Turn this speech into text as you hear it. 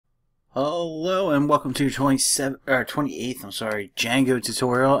Hello and welcome to 28th, Django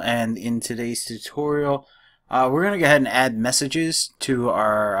tutorial. And in today's tutorial, we're going to go ahead and add messages to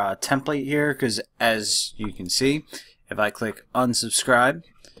our template here, because as you can see, if I click unsubscribe,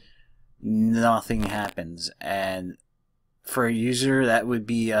 nothing happens. And for a user, that would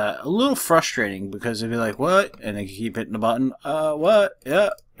be a little frustrating, because they'd be like, what? And they keep hitting the button, what?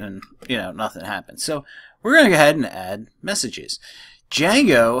 Yeah. And, nothing happens. So we're going to go ahead and add messages.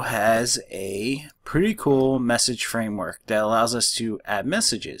 Django has a pretty cool message framework that allows us to add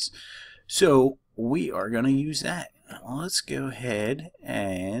messages. So we are going to use that. Let's go ahead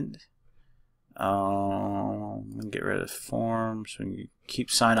and get rid of forms. So we can keep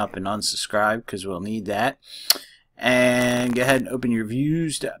sign up and unsubscribe because we'll need that. And go ahead and open your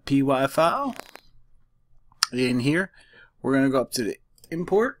views.py file. In here, we're going to go up to the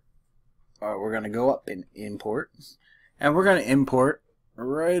import. We're going to go up and import. And we're going to import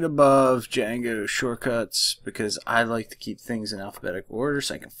right above Django shortcuts, because I like to keep things in alphabetical order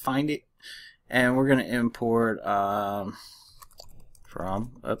so I can find it. And we're going to import from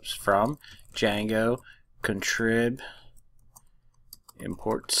Django contrib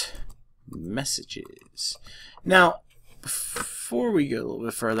import messages. Now, before we go a little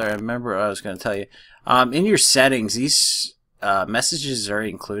bit further, I remember I was going to tell you, in your settings, these messages are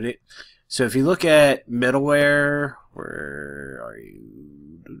included. So if you look at middleware, where are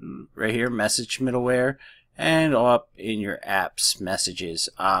you? Right here, message middleware, and up in your apps messages.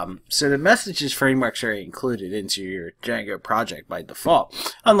 So the messages frameworks are included into your Django project by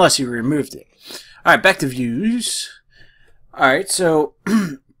default, unless you removed it. All right, back to views. All right, so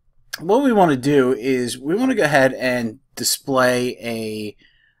what we want to do is we want to go ahead and display a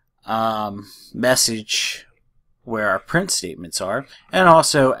message where our print statements are, and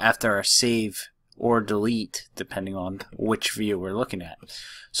also after our save or delete, depending on which view we're looking at.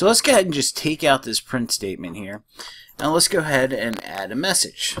 So let's go ahead and just take out this print statement here, and let's go ahead and add a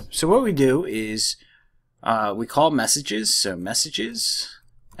message. So what we do is we call messages, so messages,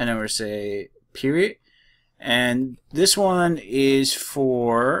 and then we're say period, and this one is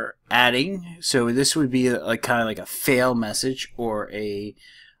for adding. So this would be like kind of like a fail message or a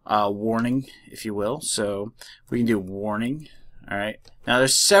warning, if you will. So we can do warning. Alright, now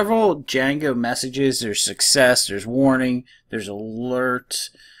there's several Django messages. There's success, there's warning, there's alert,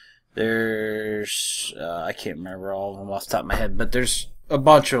 there's I can't remember all of them off the top of my head, but there's a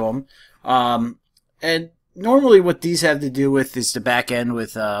bunch of them. And normally what these have to do with is the back end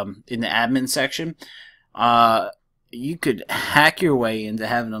with in the admin section. You could hack your way into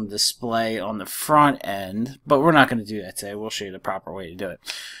having them display on the front end, but we're not going to do that today. We'll show you the proper way to do it.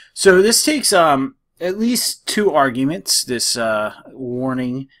 So this takes at least two arguments, this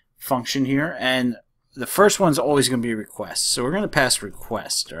warning function here, and the first one's always going to be request. So we're going to pass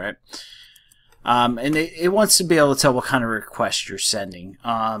request, all right? And it wants to be able to tell what kind of request you're sending.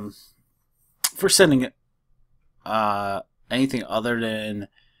 For sending anything other than,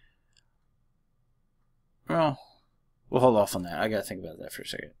 well, we'll hold off on that. I got to think about that for a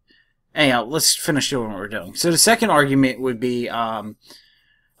second. Anyhow, let's finish doing what we're doing. So the second argument would be the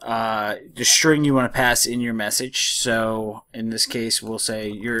string you want to pass in your message. So in this case, we'll say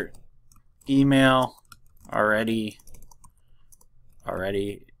your email already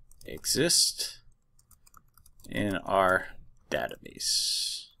exists in our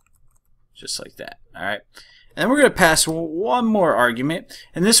database, just like that. All right, and then we're going to pass one more argument,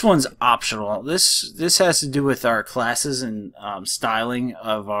 and this one's optional. This has to do with our classes and styling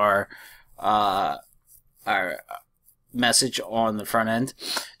of our message on the front end.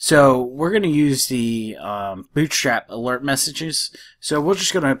 So we're going to use the Bootstrap alert messages. So we're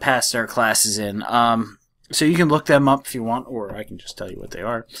just going to pass our classes in. So you can look them up if you want, or I can just tell you what they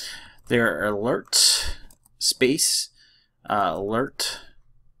are. They're alert space alert.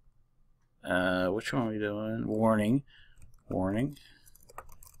 Which one are we doing? Warning.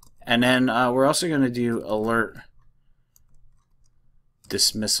 And then we're also going to do alert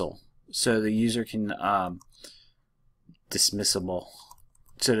dismissal. So the user can dismissible,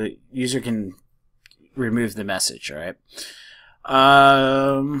 so the user can remove the message. All right,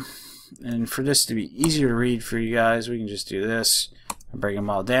 and for this to be easier to read for you guys, we can just do this and bring them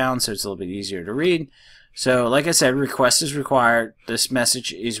all down so it's a little bit easier to read. So like I said, request is required, this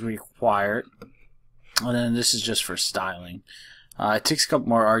message is required, and then this is just for styling. It takes a couple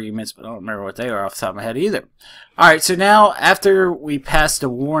more arguments, but I don't remember what they are off the top of my head either. Alright, so now after we pass the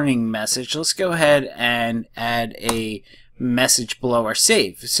warning message, let's go ahead and add a message below our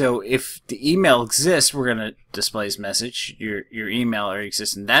save. So if the email exists, we're going to display this message. Your email already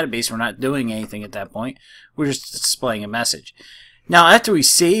exists in the database. We're not doing anything at that point. We're just displaying a message. Now, after we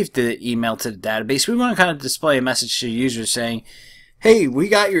save the email to the database, we want to kind of display a message to the user saying, hey, we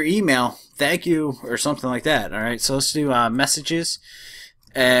got your email, thank you, or something like that. All right, so let's do messages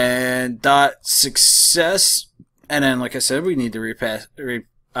and dot success, and then, like I said, we need to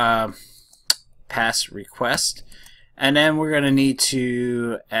pass request, and then we're going to need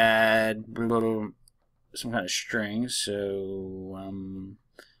to add some kind of string. So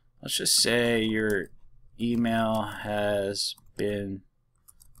let's just say your email has been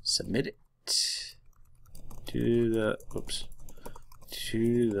submitted to the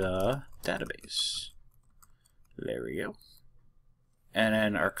database. There we go. And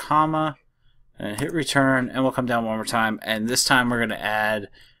then our comma, and hit return, and we'll come down one more time, and this time we're going to add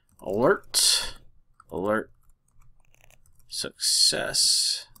alert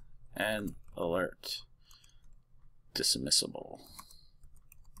success, and alert dismissible.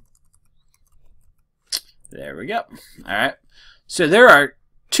 There we go. Alright, so there are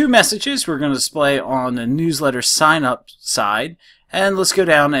two messages we're going to display on the newsletter sign up side, and let's go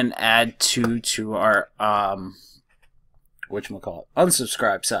down and add two to our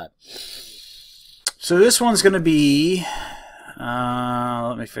unsubscribe side. So this one's going to be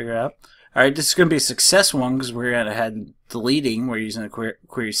let me figure out. Alright, this is going to be a success one because we're going to head deleting. We're using the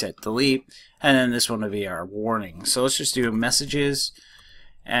query set delete, and then this one will be our warning. So let's just do messages,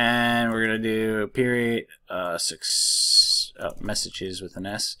 and we're going to do period messages with an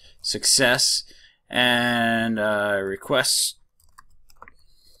S, success, and request,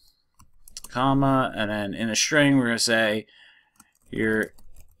 comma, and then in a string we're going to say your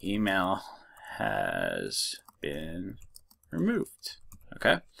email has been removed.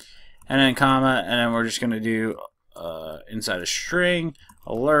 Okay, and then comma, and then we're just going to do inside a string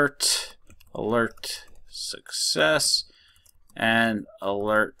alert success, and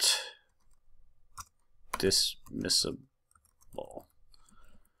alert dismissible.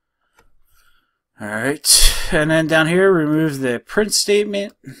 Alright, and then down here remove the print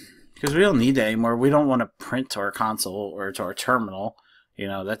statement because we don't need that anymore. We don't want to print to our console or to our terminal. You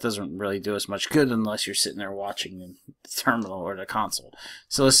know, that doesn't really do us much good unless you're sitting there watching the terminal or the console.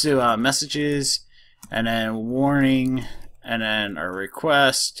 So let's do messages, and then warning, and then our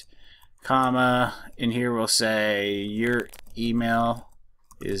request, comma, in here we'll say your email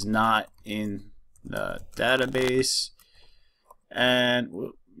is not in the database, and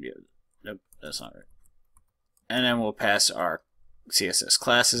nope, that's not right. And then we'll pass our CSS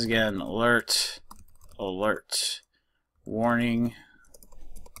classes again, alert, warning,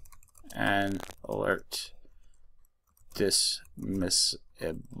 and alert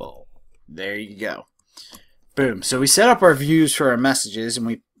dismissible. There you go. Boom. So we set up our views for our messages,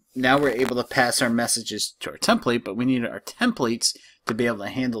 and now we're able to pass our messages to our template, but we need our templates to be able to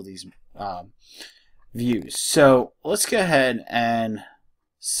handle these views. So let's go ahead and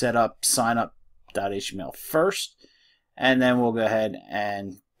set up signup.html first, and then we'll go ahead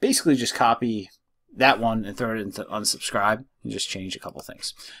and basically just copy that one and throw it into unsubscribe and just change a couple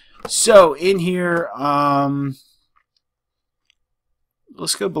things. So in here,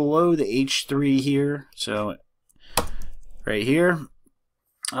 let's go below the H3 here. So right here,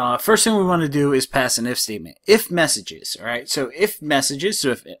 first thing we want to do is pass an if statement. If messages, all right? So if messages, so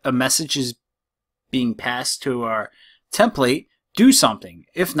if a message is being passed to our template, do something.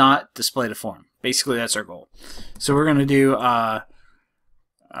 If not, display the form. Basically, that's our goal. So we're going to do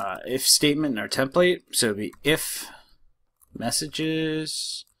if statement in our template. So it'll be if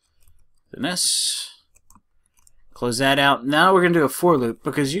messages, then S. Close that out. Now we're going to do a for loop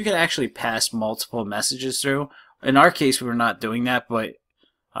because you can actually pass multiple messages through. In our case, we were not doing that, but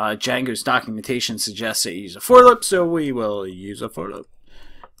Django's documentation suggests that you use a for loop, so we will use a for loop.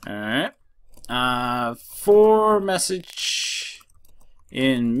 Alright. For message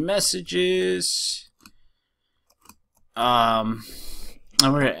in messages. And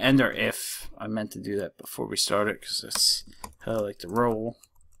we're going to end our if. I meant to do that before we started because that's how I like to roll.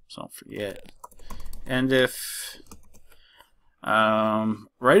 So don't forget. And if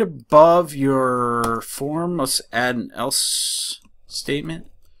right above your form, let's add an else statement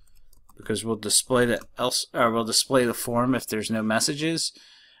because we'll display the form if there's no messages.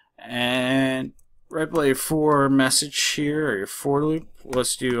 And right below your for message here or your for loop,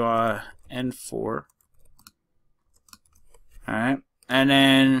 let's do end for. All right, and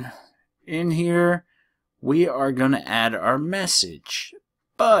then in here we are going to add our message,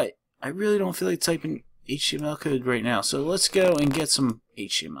 but I really don't feel like typing HTML code right now, so let's go and get some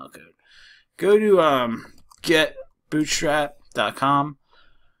HTML code. Go to getbootstrap.com,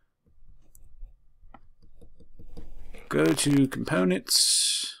 go to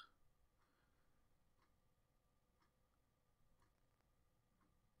components,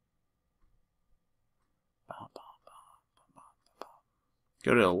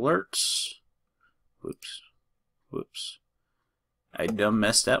 Go to alerts. Whoops. I done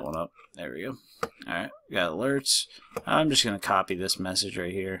messed that one up. There we go. Alright, got alerts. I'm just going to copy this message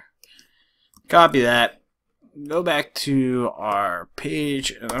right here. Copy that. Go back to our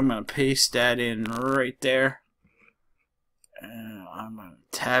page, and I'm going to paste that in right there. And I'm going to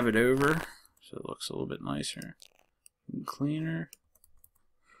tab it over so it looks a little bit nicer and cleaner.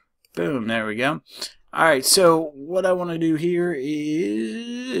 Boom, there we go. Alright, so what I want to do here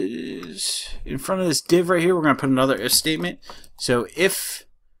is, in front of this div right here, we're going to put another if statement. So if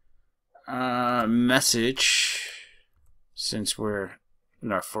message, since we're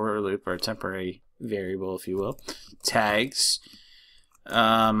in our for loop, our temporary variable, if you will, tags,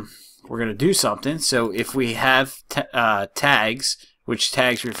 we're going to do something. So if we have tags, which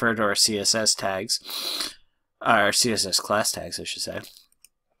tags refer to our CSS tags, our CSS class tags, I should say,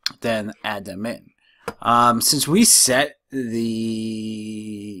 then add them in. Since we set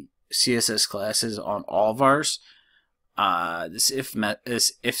the CSS classes on all of ours, this if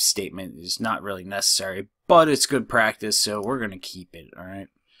statement is not really necessary, but it's good practice, so we're going to keep it. All right.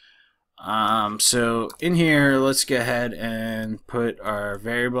 So in here, let's go ahead and put our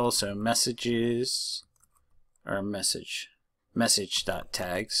variable. So messages, or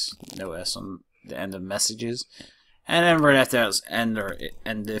message.tags, no s on the end of messages, and then right after that was end or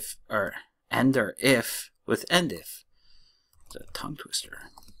if with end if. It's a tongue twister.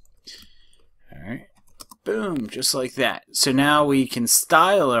 All right. Boom, just like that. So now we can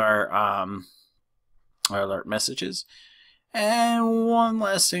style our alert messages. And one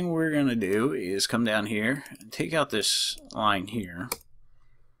last thing we're going to do is come down here and take out this line here.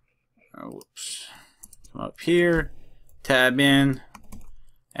 Oh, whoops. Come up here, tab in,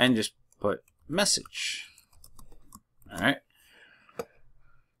 and just put message. Alright.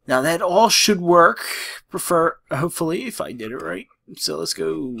 Now that all should work, hopefully, if I did it right. So let's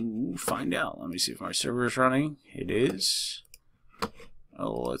go find out. Let me see if my server is running. It is.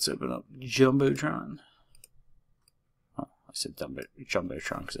 Oh, let's open up Jumbotron. Oh, I said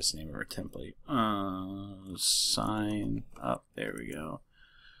Jumbotron because that's the name of our template. Sign up. There we go.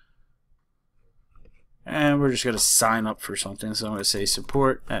 And we're just going to sign up for something. So I'm going to say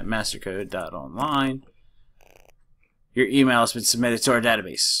support@mastercode.online. Your email has been submitted to our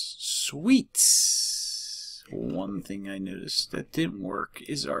database. Sweet. One thing I noticed that didn't work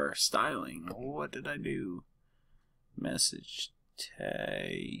is our styling. What did I do? Message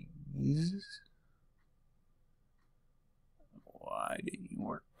tags. Why didn't it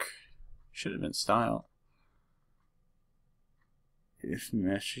work? Should have been style. If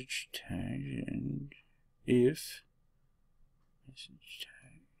message tags and if message tags.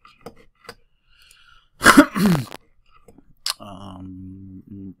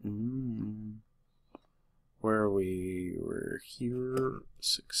 Where we were here,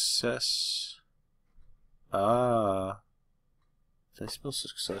 success. Did I spell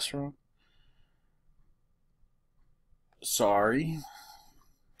success wrong? Sorry.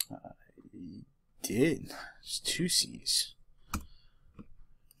 I did. It's 2 C's.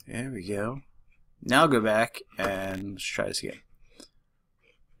 There we go. Now go back and let's try this again.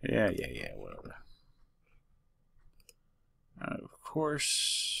 Yeah, whatever. Of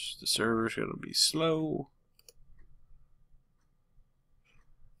course, the server's going to be slow.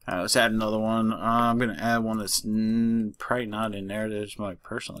 Let's add another one. I'm going to add one that's probably not in there. There's my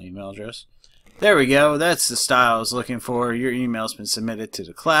personal email address. There we go. That's the style I was looking for. Your email's been submitted to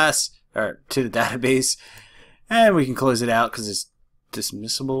the class, or to the database. And we can close it out because it's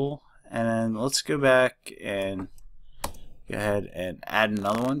dismissible. And then let's go back and go ahead and add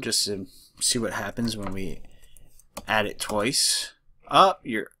another one just to see what happens when we add it twice.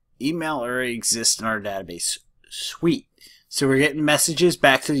 Your email already exists in our database. Sweet. So we're getting messages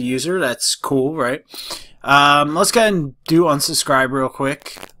back to the user. That's cool, right? Let's go ahead and do unsubscribe real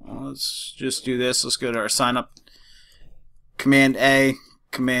quick. Let's just do this. Let's go to our sign up. Command A,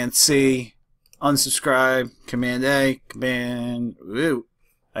 Command C, unsubscribe, Command A, Command... Ooh,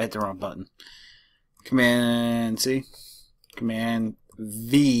 I hit the wrong button. Command C, Command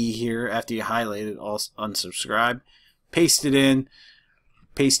V here after you highlight it, all unsubscribe. Paste it in.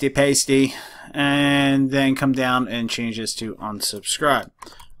 Pasty, and then come down and change this to unsubscribe.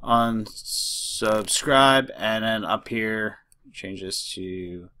 Unsubscribe, and then up here, change this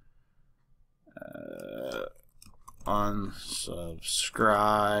to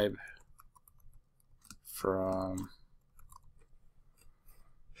unsubscribe from.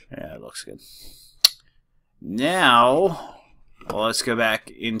 Yeah, it looks good. Now, let's go back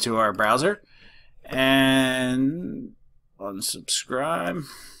into our browser and unsubscribe.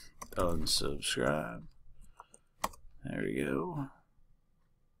 There we go.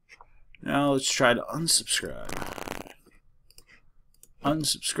 Now let's try to unsubscribe.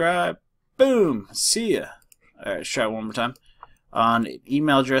 Unsubscribe. Boom. See ya. Alright, let's try it one more time. On an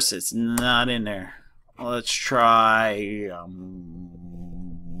email address that's not in there. Let's try,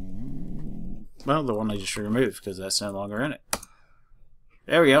 well, the one I just removed because that's no longer in it.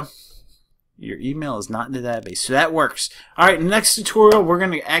 There we go. Your email is not in the database, so that works. Alright, next tutorial, we're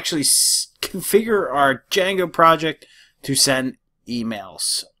going to actually configure our Django project to send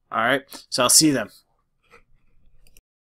emails. Alright, so I'll see them.